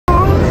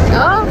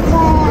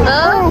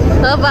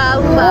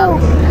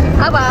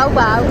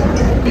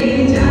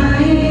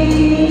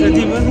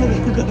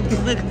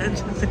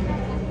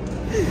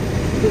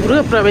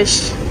गृह प्रवेश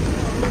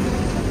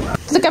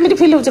तो केमिति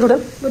फील होची रुडन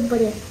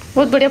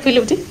बहुत बढ़िया फील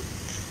होची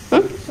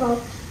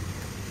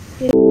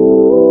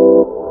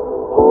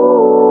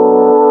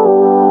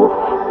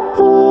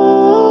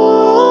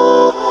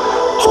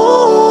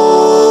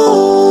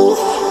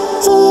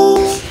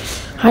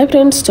हाय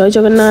फ्रेंड्स जय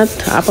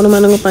जगन्नाथ आपण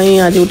मानक पई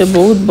आज गोटे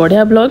बहुत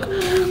बढ़िया ब्लॉग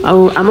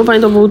आम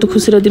तो बहुत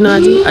खुशी दिन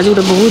आज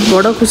गोटे बहुत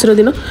बड़ खुशी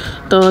दिन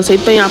तो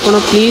से आपण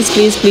प्लीज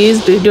प्लीज प्लीज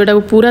वीडियोटा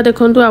पूरा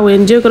देखूँ आउ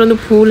एंजॉय करूँ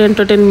फुल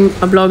एंटरटेन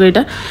ब्लॉग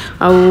यहाँ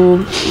आउ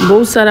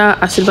बहुत सारा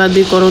आशीर्वाद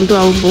भी करूँ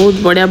आउ बहुत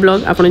बढ़िया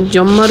ब्लॉग आप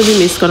जमार भी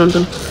मिस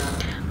करूँ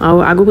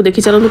आगू को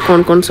देखी चलूँ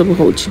कौन कौन सब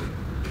हो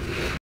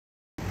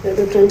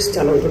फ्रेंड्स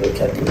चलते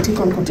देखा ड्यूटी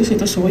कौन कर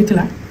तो शोई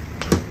उठला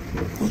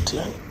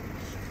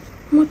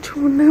मो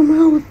छुना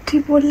माँ उठी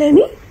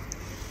बोलेनी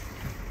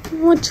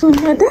मो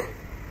छुना दा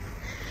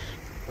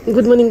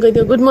गुड मॉर्निंग कह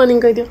दियो गुड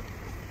मॉर्निंग कह दियो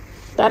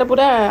तार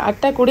पूरा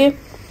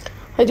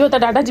 8:20 हो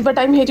डाडा जीवा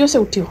टाइम हो से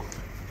उठो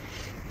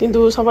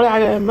किंतु सब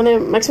माने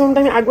मैक्सिमम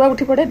टाइम आगुआ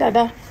उठी पड़े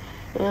डाडा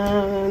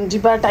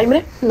जीवा टाइम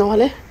रे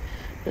नहले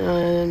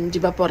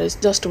जीवा पर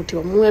जस्ट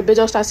उठो मुझे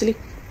जस्ट आसली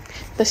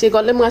तो सी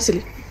गले मुझे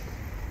आसली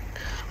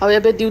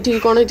आबे ड्यूटी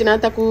कौन होना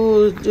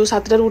जो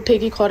 7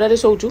 उठे खरारे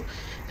शोचु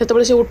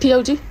से सी उठी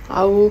जाऊँगी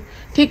आउ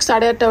ठीक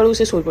 8:30 बेलू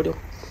से शोई पड़ो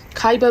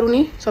खाई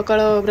पारुनी सकाळ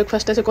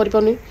ब्रेकफास्ट से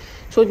करें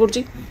शोई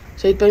पड़ी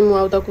से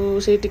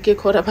मुझे टे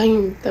खरा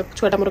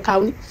छुआटा मोर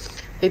खाऊनी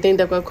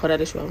से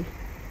खरारे शुआऊनी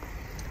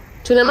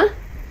छुना माँ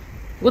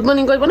गुड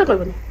मॉर्निंग कहना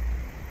कहबनी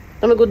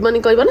तुम गुड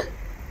मॉर्निंग कहना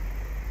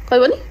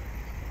कहबनी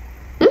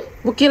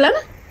भुकी है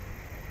ना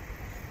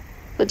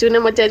चुना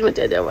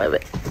मचा जाओ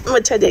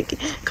मचा जाकि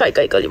खाई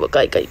खाई कर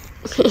खाई खाई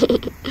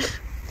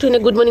चुना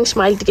गुड मॉर्निंग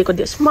स्माइल टिके कर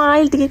दियो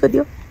स्माइल टिके कर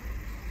दियो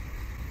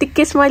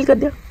टिके स्माइल कर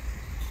दियो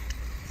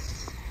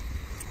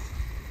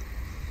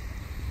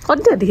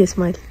दिखे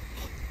स्माइल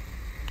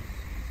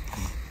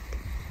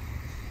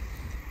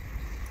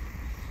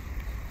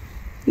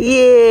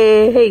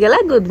ये है गला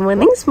गुड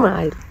मॉर्निंग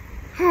स्माइल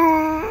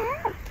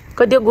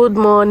कर दियो गुड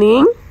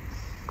मॉर्निंग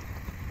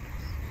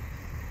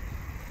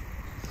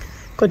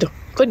कर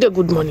दियो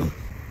गुड मॉर्निंग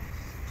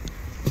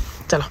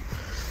चलो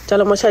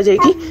चलो मशा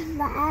जाएगी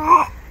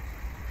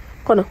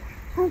कौन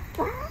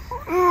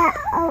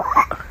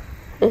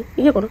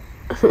ये कौन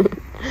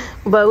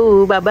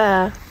बाबू बाबा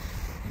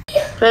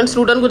फ्रेंड्स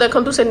रुडन को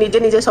देखो से निजे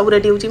निजे सब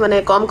रेडी होची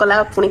माने कम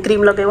कला पुणी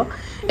क्रीम लगेबो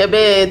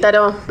एबे तार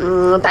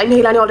टाइम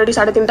हेलानी ऑलरेडी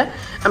 3:30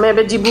 आम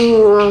एबे जीबू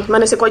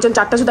माने से कहछन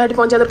 4टा सुधा एठी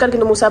पहुंचा दरकार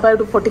किंतु मुसाफा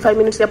 45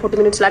 मिनिट्स या 40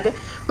 मिनिट्स लागे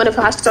माने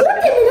फास्ट चल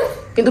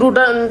किंतु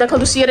रुडन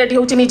देखो सी रेडी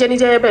होची निजे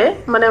निजे एबे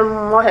माने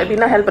मो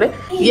बिना हेल्प रे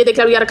ये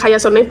देखला यार खाया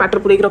सर नहीं पाटर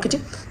पुरे रखिछि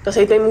तो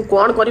सेई मु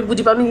कोन करी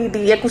बुझी पाउनी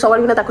ये को सवाल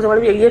बिना ताको सवाल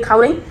ये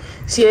खाउ नहीं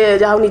सी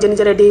जाऊ निजे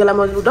निजे रेडी गला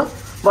मो रुडन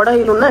बड़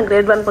हेलु ना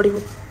ग्रेड 1 पढिबु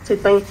से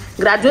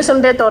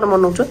ग्रेजुएशन डे तोर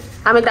मनौछु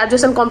आम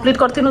ग्रेजुएशन कंप्लीट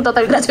करथिनु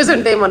तथा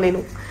ग्रेजुएशन डे मनैनु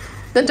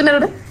जानछु ना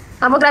रुडन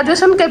आम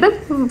ग्रेजुएशन केबे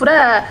पूरा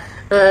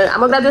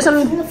आम ग्रेजुएशन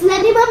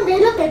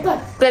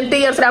 20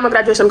 इयर्स रे आम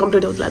ग्रेजुएशन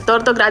कंप्लीट होतला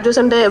तोर तो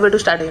ग्रेजुएशन डे एबे टू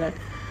स्टार्ट हेला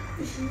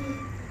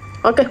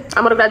ओके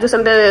आमर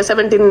ग्रेजुएशन डे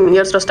 17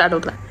 इयर्स रो स्टार्ट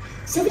होतला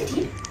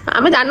 17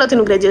 आमे जान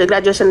नथिनु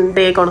ग्रेजुएशन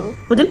डे कोन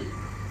बुझिल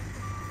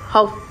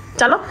हाउ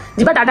चलो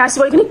जीवा डाडा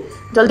आसीबो इकनी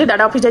जल्दी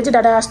डाडा ऑफिस जाई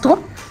डाडा आस्तु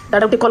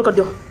डाडा के कॉल कर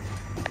दियो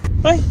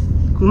ओए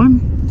कौन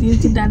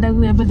ये दादा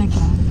को एबे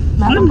देखा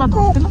नंबर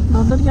दो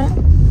नंबर क्या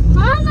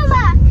हां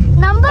बाबा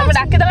नंबर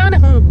डाके दला माने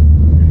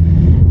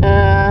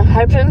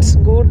hi friends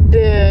good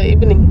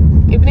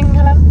evening evening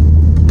हला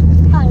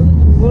हाय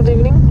गुड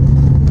इवनिंग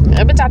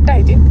एबे 4टा है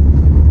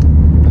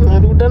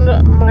रुडन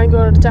माय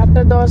गॉड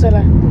 4:10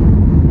 हला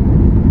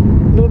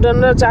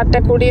रुडन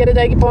 4:20 रे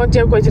जाई पहुंच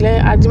जाऊ कहिसले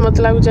आज मत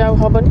लागु जाऊ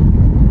हबनी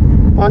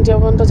पहुंच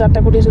जाऊ तो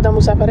 4:20 सुधा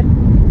मुसाफरे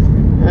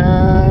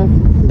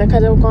देखा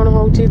जाऊ कौन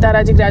होची तार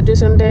आज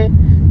ग्रेजुएशन डे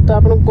तो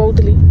आपको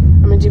कहती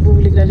आम जीवु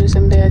बोली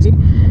ग्रेजुएशन डे आज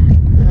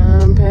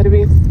फिर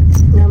भी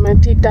आम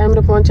ठीक टाइम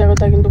रे पहुंचा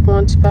कथा किंतु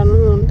पहुंच पानु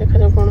देखा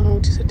जाऊ कौन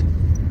होची सेठी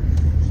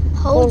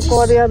कौन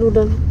करिया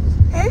रुडन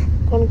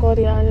कौन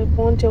करिया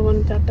पहुंच बन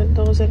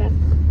 4:10 रे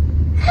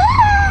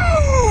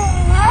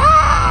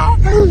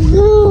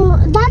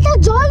दादा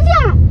जल्दी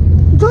आ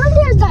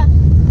जल्दी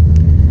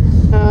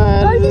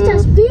जा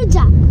स्पीड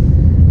जा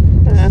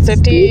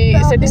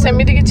सेठी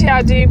सेमिति किछि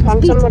आज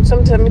फंक्शन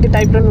वर्क्शन सेमिति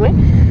टाइप रो नुए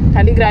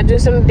खाली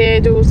ग्रेजुएशन डे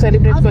जो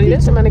सेलिब्रेट करिले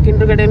से माने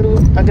किंडरगार्टन रु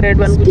ग्रेड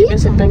 1 को जिवे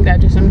से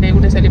ग्रेजुएशन डे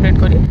गुटे सेलिब्रेट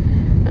करिए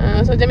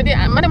सो जेमिति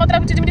माने मत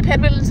लागु जेमिति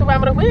फेयरवेल सब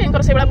हमर होय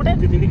एंकर सेबला गुटे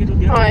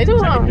हां ए जो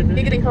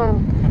डिग्री हां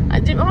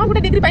आज हां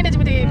गुटे डिग्री पाइने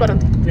जेमिति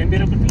करंती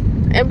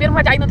एमबीए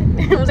मा जाई नथि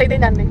मु सही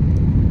जान नै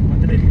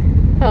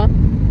हां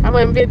हम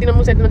एमबीए दिन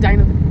मु सही जाई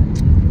नथि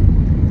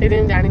सही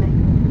दिन जानि नै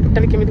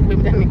टोटली केमिति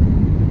हुए जानि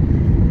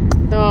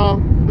तो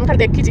मु खाली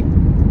देखि छी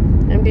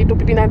एमडी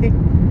टोपी पिनाती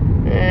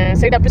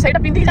सेटा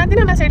पिंधी जाती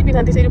ना सेट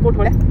पिनाती से रिपोर्ट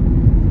पड़े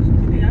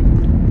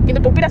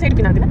किंतु टोपीटा सेट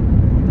पिनाती ना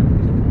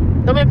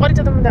तुम कर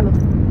तुम जान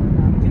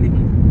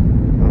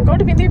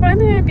कौट पिंधी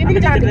पड़े पिंधिक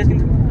जाती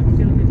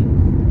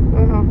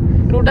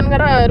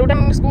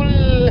रुडन स्कूल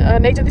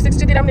नहीं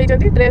 60 दिराम नहीं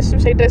ड्रेस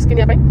से ड्रेस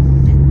किनिया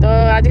तो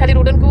आज खाली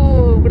रुडन को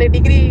गोटे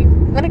डिग्री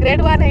माने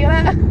ग्रेड 1 है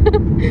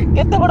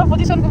केते बड़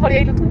पोजीशन को पड़ी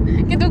आइलु तू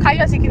किंतु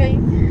खाइया शिखी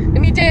नहीं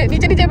निजे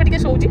निजे निजे बेटिके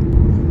सोउची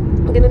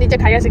किंतु निजे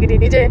खाइया शिखी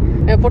निजे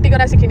पोटी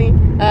करा शिखिनी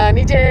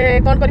निजे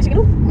कौन करी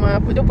शिखिनु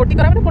जो पोटी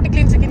करा माने पोटी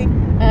क्लीन शिखिनी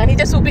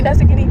निजे सुपिंडा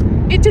शिखिनी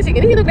किछि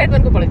शिखिनी किंतु ग्रेड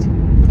 1 को पळेछि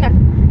ना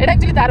एटा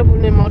एक्चुअली तार भूल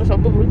नहीं मोर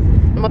सब भूल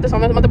मते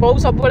समय मते बहु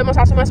सब बेले मो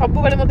सासु मा सब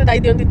बेले मते दाई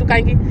दियंती तू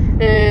काई की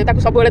ताकू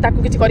सब बेले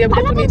ताकू किछि करिया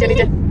तू निजे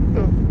निजे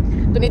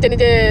तू निजे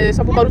निजे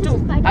सब करूचु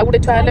आ गुटे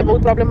छुआ हेले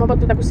बहुत प्रॉब्लम हो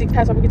तू ताकू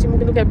शिक्षा सब किछि मु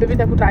किंतु केबे भी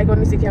ताकू ट्राई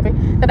करनी शिखिया पे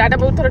त डाटा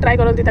बहुत थोड़ा ट्राई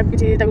करंती ताकू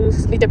किछि ताकू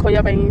निजे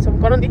खोया पई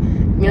सब करंती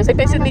से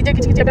पैसे निजे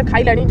किछि किछि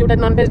खाइलानी जोटा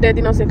नॉन वेज डे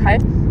दिन से खाए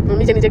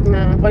निजे निजे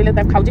कहले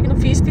ता खाउची किंतु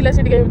फीस थिले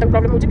से ताकू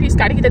प्रॉब्लम होची फीस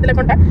काढी के देले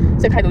कोनटा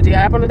से खाइ दोची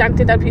आपन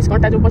जानथि तार फीस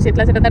कोनटा जो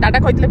पसेतला से डाटा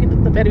खइतले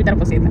किंतु फेर भी तार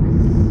पसेतला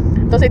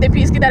तो से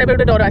फीस की तार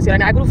गोटे डर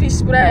आसानी आगु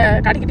फीस पूरा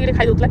काढ़ी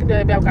खाई दूसरा कि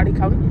काढ़ी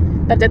खाऊनी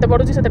तार जिते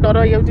बढ़ुची से डर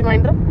हो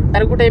माइंड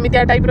तार गोटे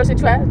एमतिया टाइप से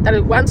छुआ तार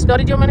वन्स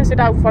डरीज मैंने से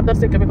फर्दर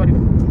से केवे कर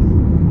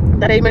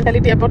तार ये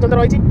मेंटालिटी एपर्यंत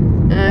रही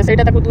से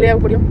दूरिया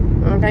पड़ो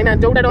कहीं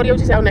जोटा डरी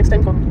जाऊँगी से नेक्स्ट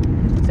टाइम करूँ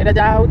से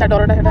जहाँ हो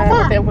डरटा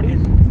हटाइक पड़ो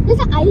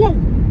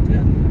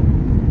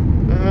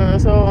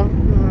सो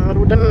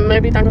रुडन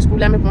में भी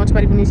स्कूल में पहुँच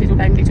पारूनी से जो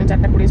टाइम देखते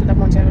 4:20 सुधा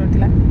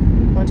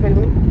पहुँच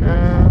पारूनी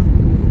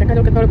देखा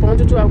जाऊ के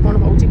पहुँचुचु आ कौन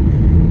हो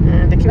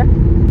देखा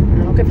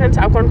ओके फ्रेंड्स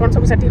आउ कौन कौन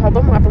सब सेठी हम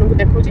मुझे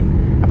देखा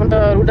आप तो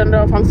रुडन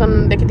फंक्शन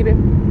देखी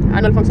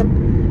एनुअल फंक्शन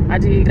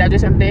आज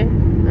ग्रेजुएशन डे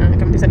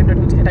कमी सेलिब्रेट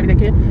होता भी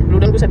देखिए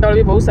रुडन को से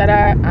भी बहुत सारा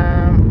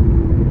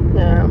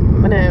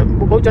माने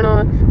बहुत जन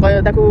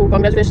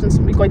कंग्रेचुलेशंस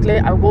भी कहते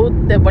आ बहुत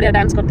बढ़िया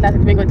डांस करता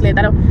कहते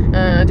तार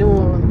जो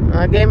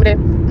गेम रे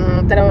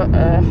तार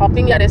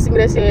हॉपिंग या रेसिंग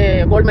रे से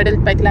गोल्ड मेडल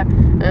पाइला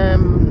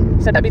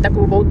सेटा भी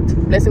बहुत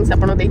ब्लेसिंग्स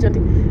आपन देइछथि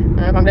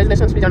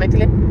कंग्रेचुलेशंस भी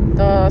जणाइथिले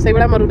तो से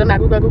बेला मोर रुडन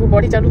आगु आगु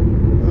बढ़ी चालू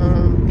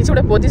किसी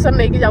गोटे पोजिशन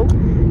नहीं जाऊ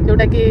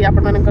जोटा कि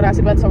आपण मानकर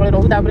आशीर्वाद सब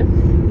रहू तापर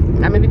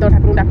आम भी तो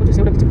ठाकुर डाकुଛୁ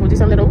से गोटे किसी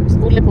पोजिशन में रहू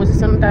स्कूल में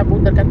पोजिशनटा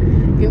बहुत दरकार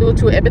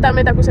किंतु एबे तो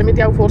आम ताकू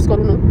सेमिति आउ फोर्स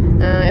करूनु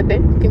एते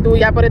किंतु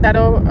या परे तार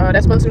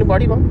रेस्पॉन्सिबिलिटी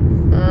बढ़िबो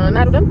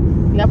ना रुडन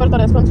या पर तो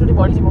रेस्पॉन्सिबिलिटी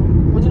बढ़ी जिवो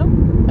बुझिलो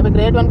एबे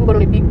ग्रेड 1 को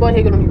गलुनी बिग बॉय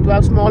हे गलुनी तू आ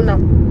स्मॉल ना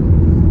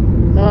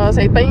तो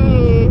से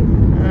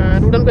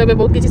रुडन को एबे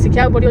बहुत किसी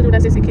शिक्षा पड़ो जोटा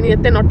से शिखिनी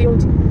एते नटी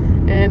होची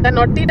ता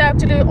नटीटा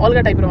एक्चुअली अलग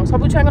टाइप रो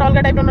सब छुआ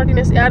अलग टाइप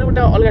नटीनेस यार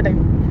गोटे अलग टाइप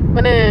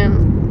माने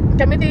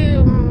केमिति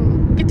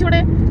किछि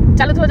गोटे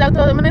चलुथो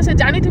जाउथो माने से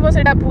जानी थिबो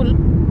सेटा भूल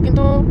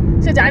किंतु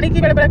से जानी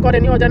की बेले बेले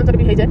करेनी अजानतर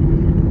भी हो जाए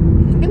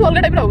किंतु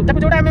अलग टाइप रो ताको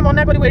जोटा हमें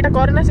मना करबो एटा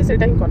करे ना से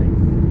सेटा ही करे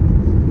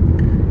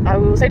आ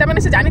सेटा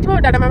माने से जानी थिबो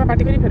डाटा मामा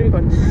पार्टी करी फेर भी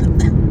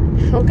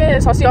करे ओके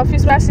शशि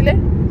ऑफिस रो आसिले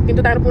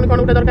किंतु तार पुनी कोन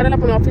गोटे दरकार हला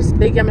पुनी ऑफिस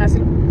देकी हमें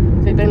आसिलो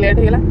सेटा लेट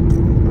हेला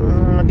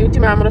ड्यूटी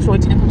में हमर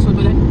सोइछि देखो सोइ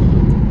बोले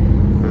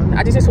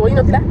आज से सोई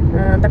नथिला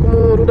ताको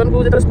मु रुडन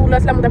को जत स्कूल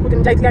आसला मु ताको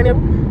दिन जाइतली आनिया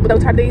मु ताको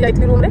छाड़ दे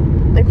जाइतली रूम रे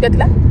देखिया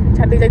थिला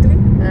छाड़ दे जाइतली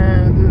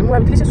मु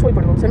भाबथि से सोई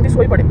पड़बो सेमति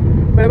सोई पड़े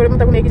बेले बेले मु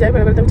ताको नेकी जाय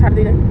बेले बेले ताको छाड़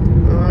दे जाय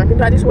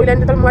किंतु आज सोई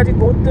लाइन त मु आज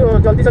बहुत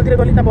जल्दी जल्दी रे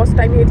गली ता बस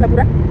टाइम हेतला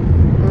पूरा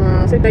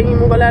से टाइम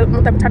मु गला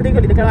मु ताको छाड़ दे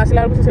गली देखला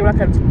आसिला से सेवला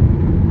खेलछ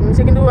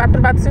से किंतु आफ्टर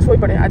बात से सोई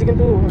पड़े आज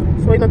किंतु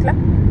सोई नथिला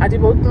आज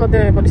बहुत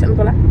मते परेशान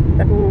कला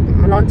ताको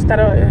लंच तार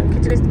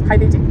खिचड़ी खाई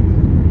देछि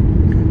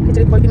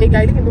खिचड़ी कोई नहीं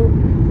आइली किंतु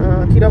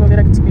क्षीर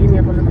वगैरह किसी पीनी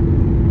एपर्यंत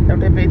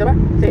ताटे पेदबा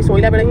से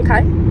शोला बेले ही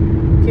खाए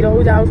क्षीर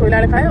हो जाओ शोला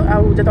बेले खाए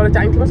आउ जो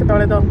चाहिए से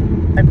तो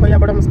खोया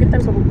बड़ा मुस्किल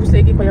सब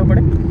घुसई खोया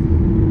पड़े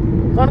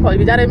कौन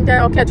कह जार एम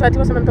अखिया छुआ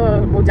थी से तो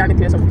बहुत जानी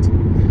थे सब कुछ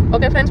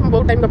ओके फ्रेंड्स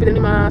बहुत टाइम गपी देनी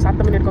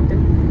 7 मिनट गपी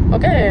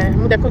ओके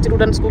मुझे देखुची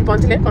रुडन स्कूल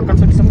पहुँचले कौन कौन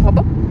सब हम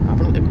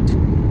आपको देखुची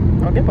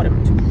ओके पर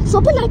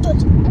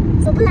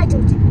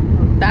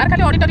तार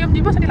खाली ऑडिटोरियम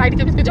जीव से लाइट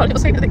के चलो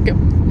से देख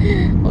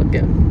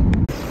ओके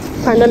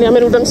फाइनली आम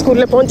रुडन स्कूल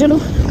में पहुँचलु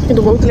कि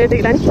बहुत लेट हो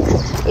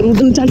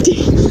रुडन चलती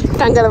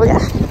टांगा बजा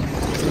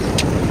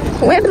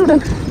वेट रुडन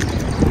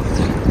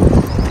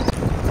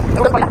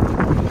रुडन पड़ा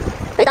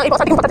एटा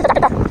बस दिन पता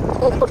काटा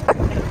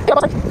ए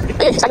बस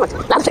ए साइड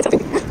लाल साइड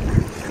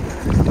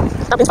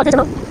तब इसके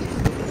चलो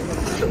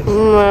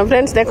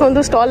फ्रेंड्स देखो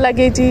स्टॉल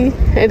लगे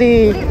एटी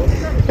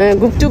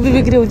गुपचुप भी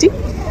बिक्री होची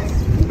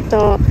तो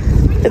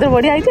एतर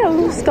बढ़िया आई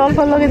स्टॉल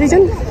फल लगे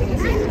दीछन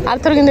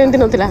आरथर कि एमती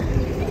नथिला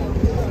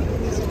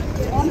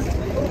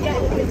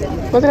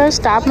मतलब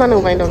स्टाफ मान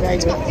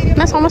लगे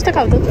ना समस्ते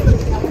खाऊ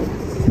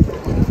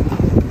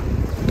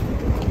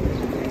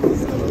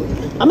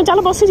आम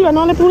चलो बसी जा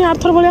ना पुणी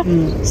आरथर भाया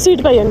सीट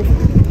पाइबानी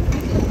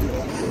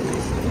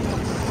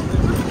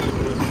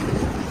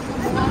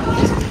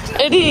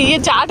ये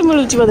चाट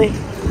मिलूँ बोधे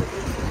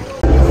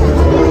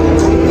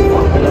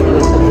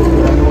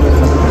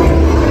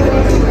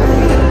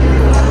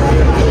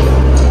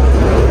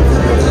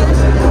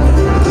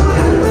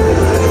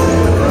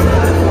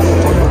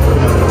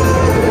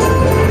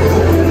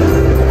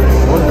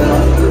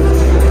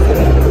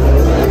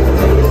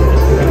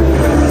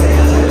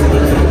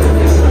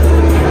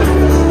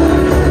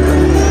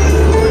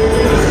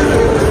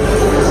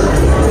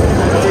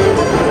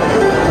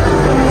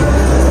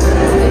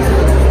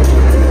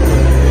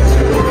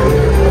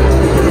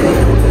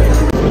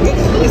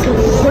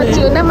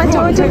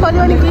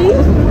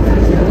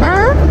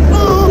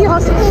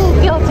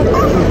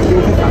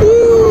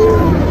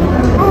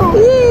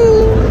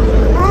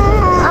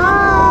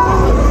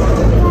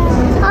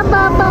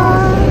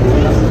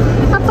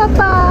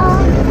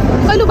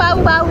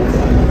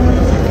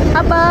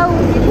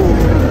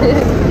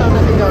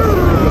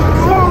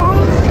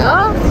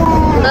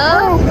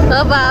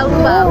Good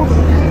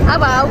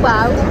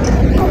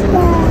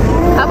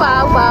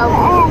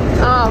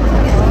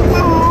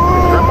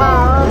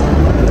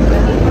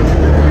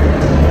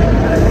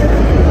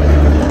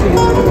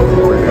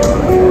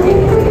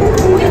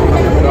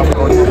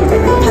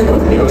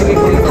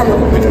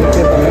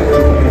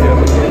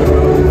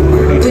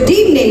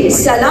evening,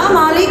 Salam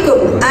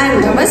Alaikum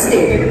and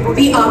Namaste.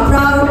 We are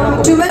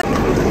proud to welcome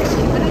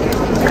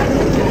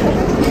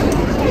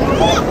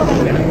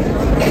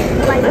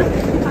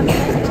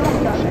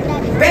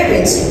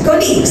parents,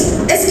 colleagues,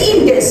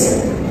 esteemed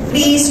guests.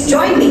 Please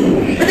join me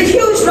with a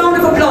huge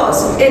round of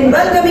applause in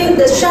welcoming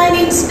the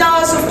shining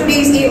stars of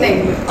today's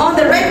evening on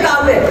the red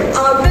carpet,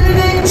 our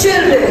beloved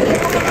children.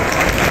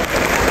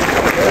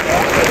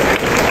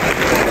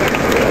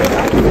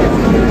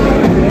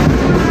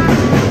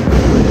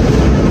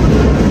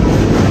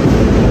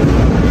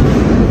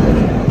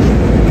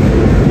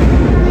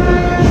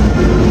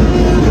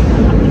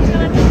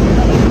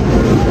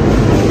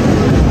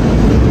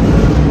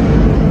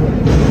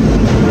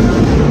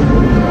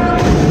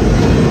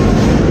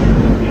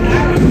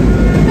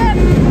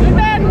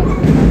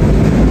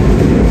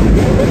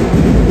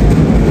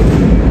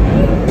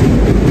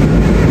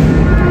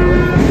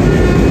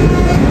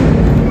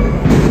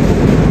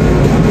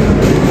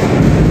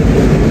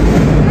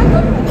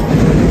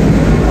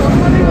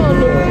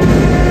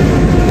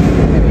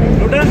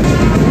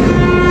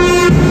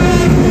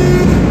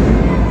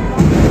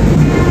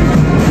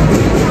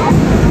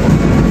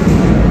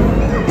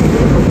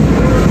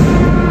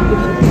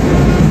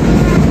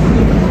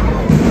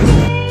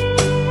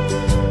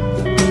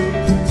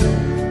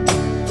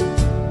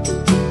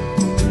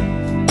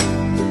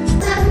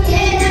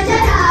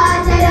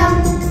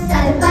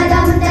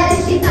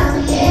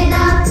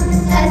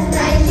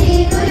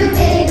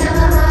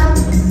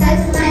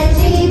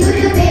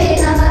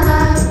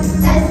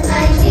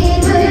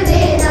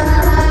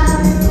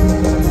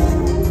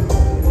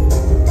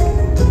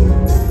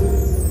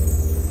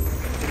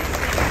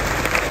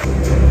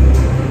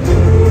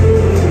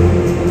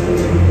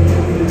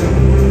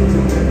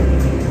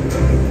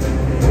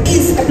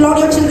 Applaud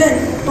your children.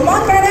 Come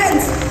on,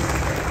 parents.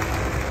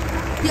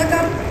 Here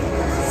come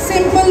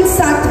Simple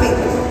Sattvic.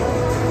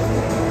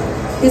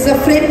 He's a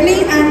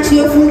friendly and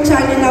cheerful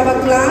child in our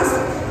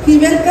class. He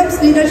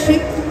welcomes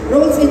leadership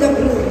roles in the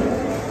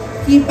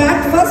group. He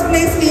bagged first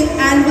place in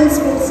annual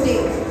sports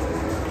day.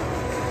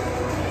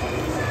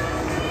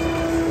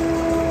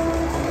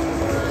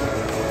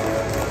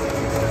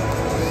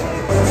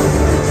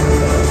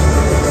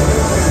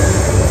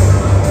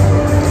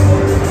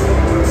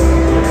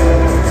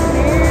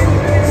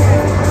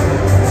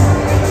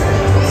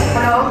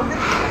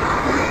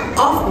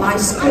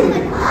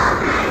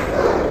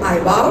 I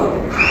vow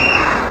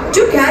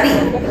to carry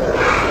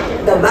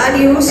the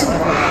values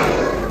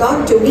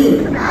taught to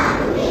me.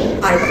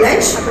 I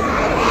pledge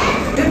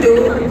to do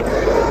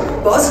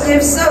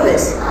positive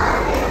service.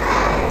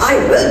 I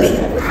will be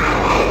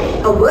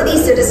a worthy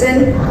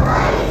citizen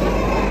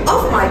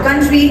of my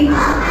country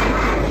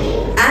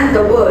and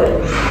the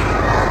world.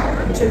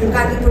 Children,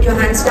 kindly put your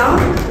hands down.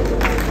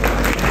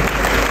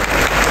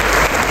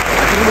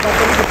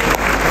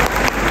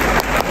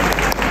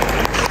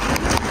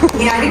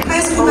 May I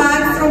request you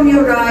back from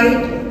your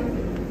right,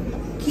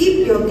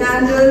 keep your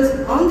candles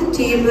on the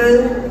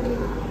table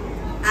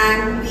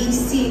and be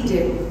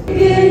seated.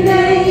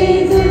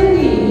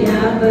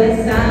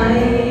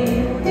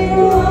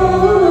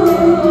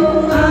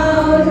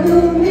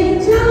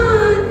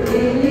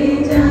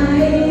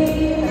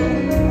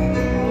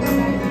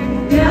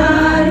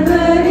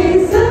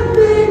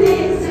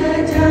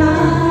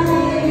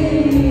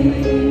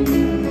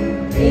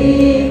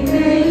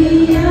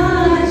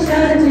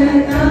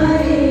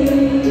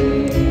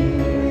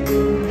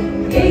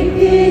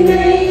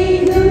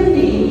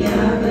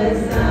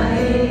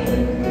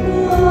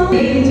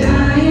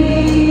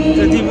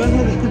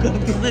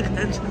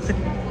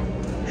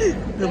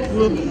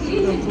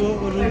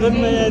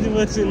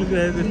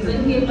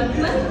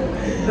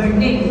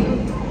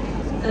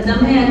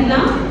 कदम है अगला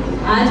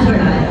आज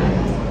बढ़ाया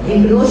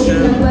एक रोशन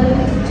number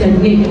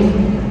चढ़ने को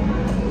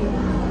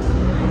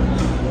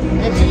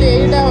actually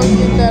एटा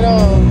होची तार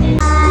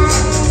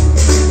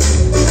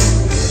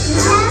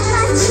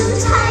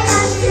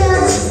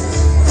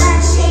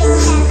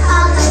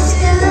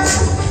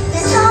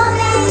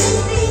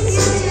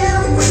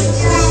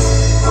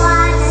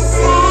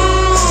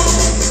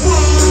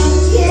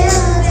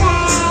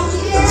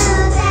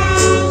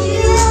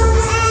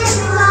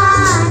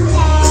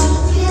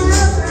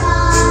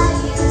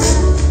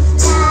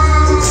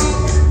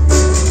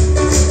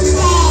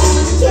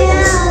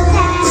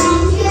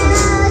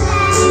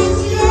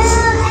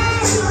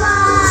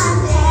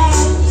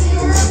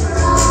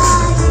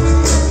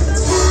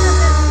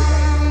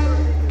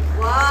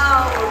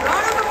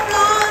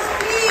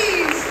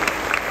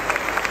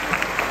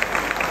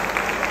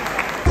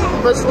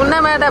सुना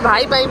मैं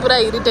भाई पाई पूरा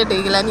इरिटेट हो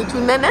गलानी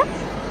चुना ना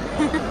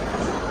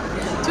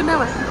चुना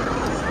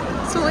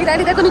सोई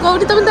राड़ी देखो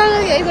कौटी तुम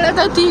यही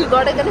भाया ठीक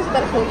गड़े देने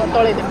तार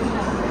तले दे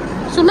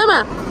सुना मा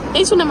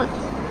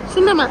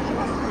सुना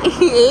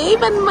ए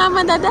बन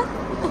मामा दादा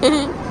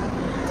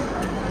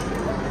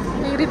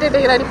इरिटेट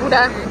हो गलानी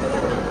पूरा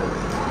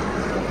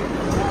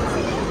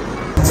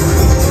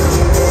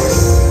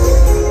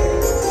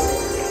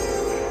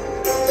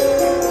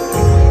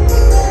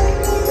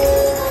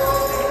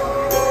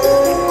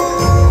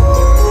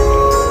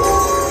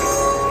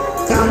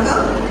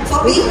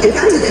being a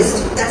catalyst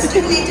that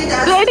stimulated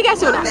our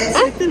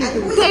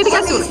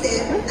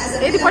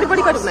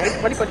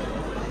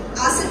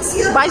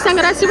sincere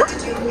gratitude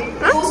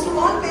goes to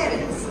all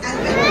parents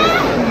and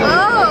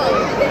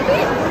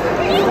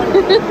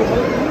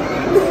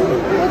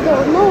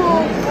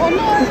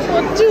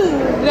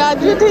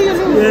graduate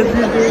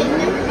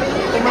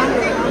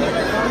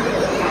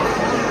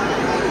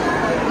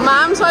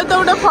ma'am सहित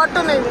गोटे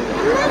फोटो नहीं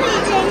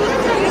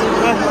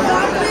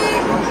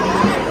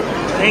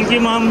थैंक यू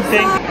मैम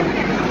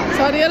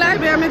सरीगला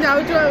आम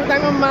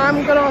जाऊँ मैम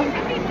को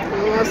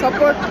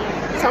सपोर्ट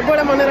सब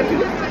मन रखी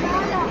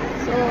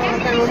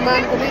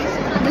मैम को भी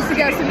मिसिक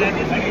आसलु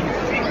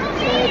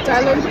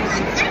चलो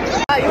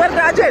यू आर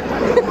ग्रेजुएट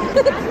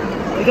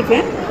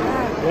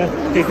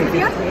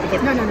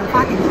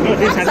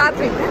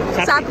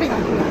सात्विक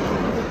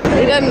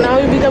now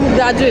you become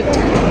graduate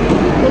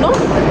you know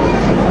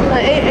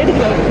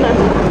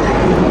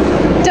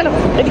चलो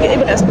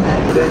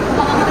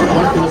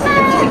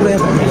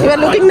you are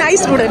looking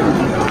nice student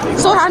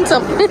so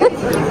handsome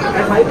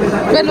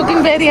you are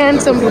looking very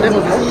handsome student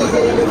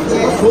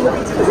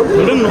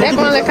देख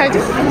कौन लिखा है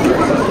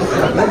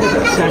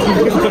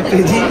certificate for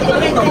PG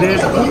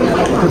grade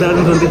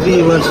 2023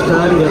 you are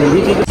star you are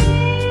reaching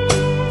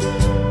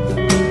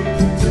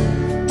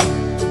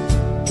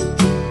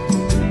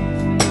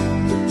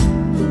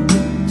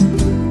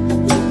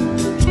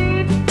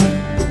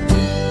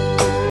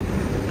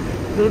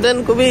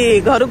student को भी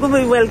घर को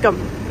भी वेलकम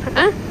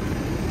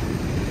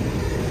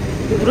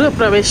गृह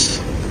प्रवेश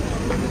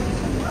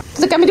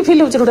तो केमिति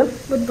फील होची स्टूडेंट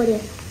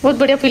बहुत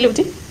बढ़िया फील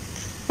होची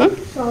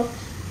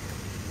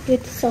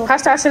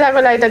फास्ट आसला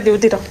गला इटा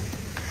ड्यूटीर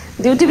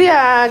ड्यूटी भी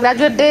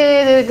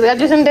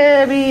ग्रेजुएशन डे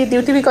भी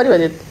ड्यूटी भी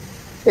करबे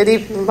यदि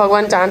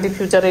भगवान चाहती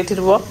फ्यूचर एठी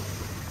रहबो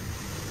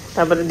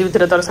तापर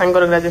ड्यूटीर तोर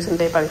सांगर ग्रेजुएशन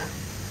डे पाला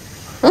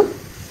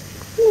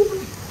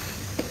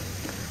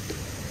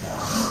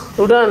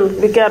स्टूडेंट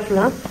बी केयरफुल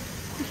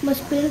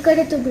बस फील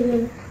करे तो भी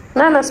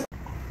ना ना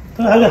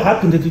तो आले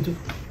हाथ दे दीजिए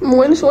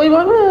मुझे सोई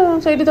बाबा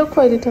सही तो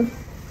खुआई देता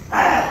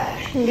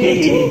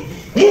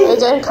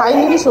जाए खाई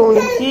नहीं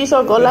शोनी कि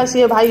सब गला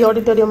सी भाई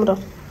ऑडिटोरियम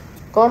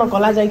कौन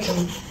कला जाए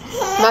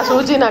ना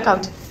शोची ना खाऊँ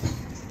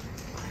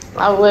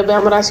आबे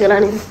आम आसगला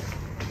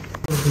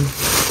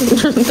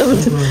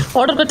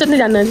ऑर्डर कर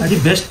जाना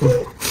बेस्ट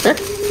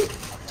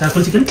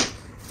चारकोल चिकन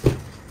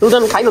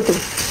लुडन खाई नी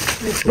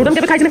लुडन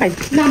के खाई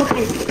ना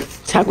खाई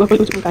छागुआ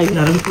खाई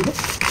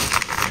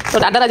तो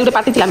दादा आज गोटे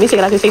पार्टी थी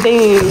मिसेगला से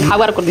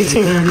हावार कर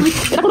दीजिए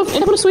एटा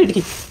कौन स्वीट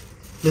की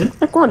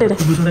कौन दे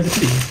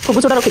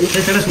खूब छोटा रखी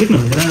स्वीट ना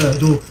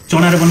जो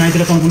चना रे बनाई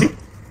कौन कहते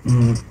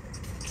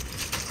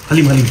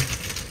हलीम हलीम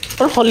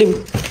हलीम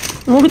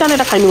मुझे ताने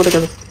एटा खाइनी गोटे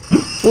केबे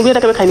मुझे एटा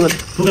केबे खाइनी गोटे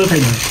तू केबे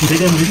खाइनी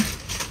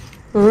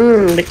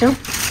देखा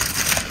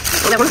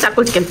एटा कौन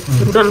चारकोल चिकन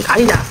लुडन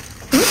खाई जा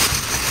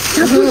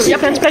या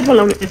फ्रेंच फ्राइज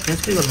बनाऊँ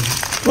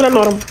पूरा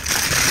नरम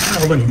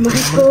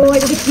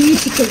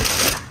chicken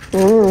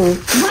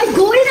My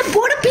God, it's a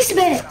big piece,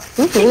 man.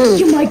 Thank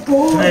you, my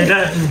God.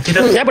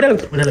 या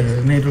बढ़िया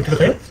नहीं रोटी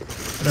खाए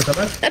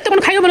तो कौन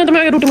खाइयो बना तो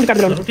मैं रोटी मुझे काट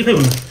दो रोटी खाइयो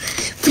ना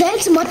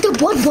Friends, मत तो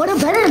बहुत बड़ा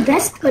बड़ा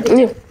ब्रेस्ट कर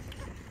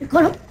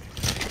कौन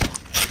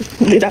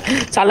लीटा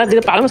साला दे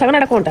पालम सागा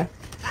ना कोनटा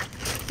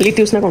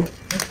लिट्यूस ना कौन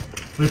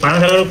पालम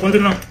सागा कौन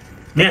दिन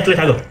नहीं आतले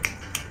खागो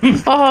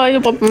ओह ये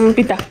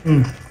पिता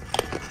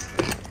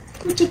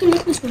चिकन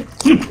लेग पीस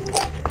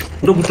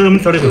दो गुट्टे में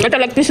छोड़े एटा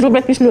लेग पीस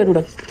रुपए पीस नुए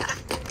रुडा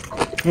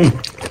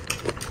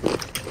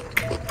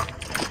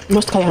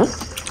मस्त खाया हाँ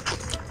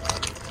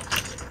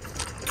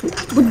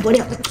बहुत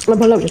बढ़िया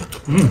भल लगे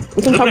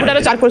तुम सब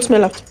चारकोल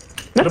स्मेल आछ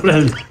ना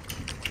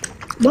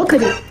बहुत खरी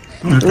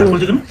चारकोल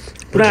चिकन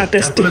पूरा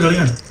टेस्टी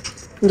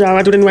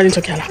जावा जुड़े नुआ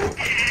जिन खेला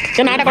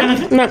क्या नाटा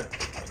कर ना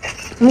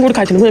मुझे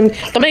खाई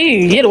तुम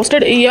ये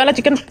रोस्टेड ये वाला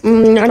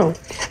चिकन आनो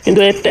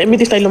किंतु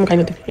एमती स्टाइल में खाई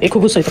नी ये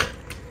खूब सहित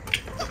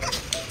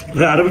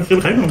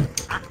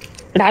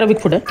अरबिक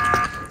फूड है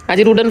आज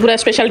रुडन पूरा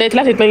स्पेशल डे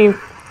था से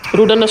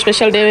रुडन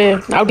स्पेशल डे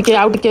आउ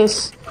टे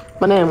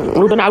माने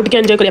रुडन आउ टे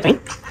एंजॉय करने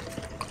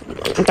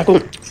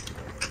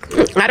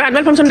आर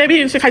एनुअल फंक्शन डे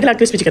भी से खाई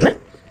क्रिस्पी चिकन ना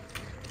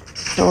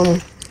तो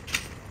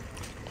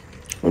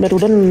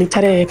रुडन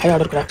इच्छा खाई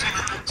ऑर्डर करा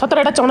सतर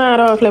एटा चनार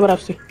फ्लेवर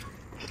आसी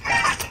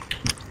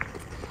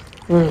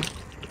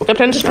ओके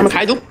फ्रेंड्स हम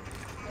खाई दू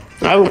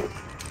आउ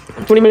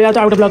पुणी मिल जाए तो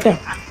आउट ब्लॉग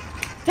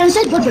फ्रेंड्स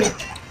बहुत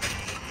बढ़िया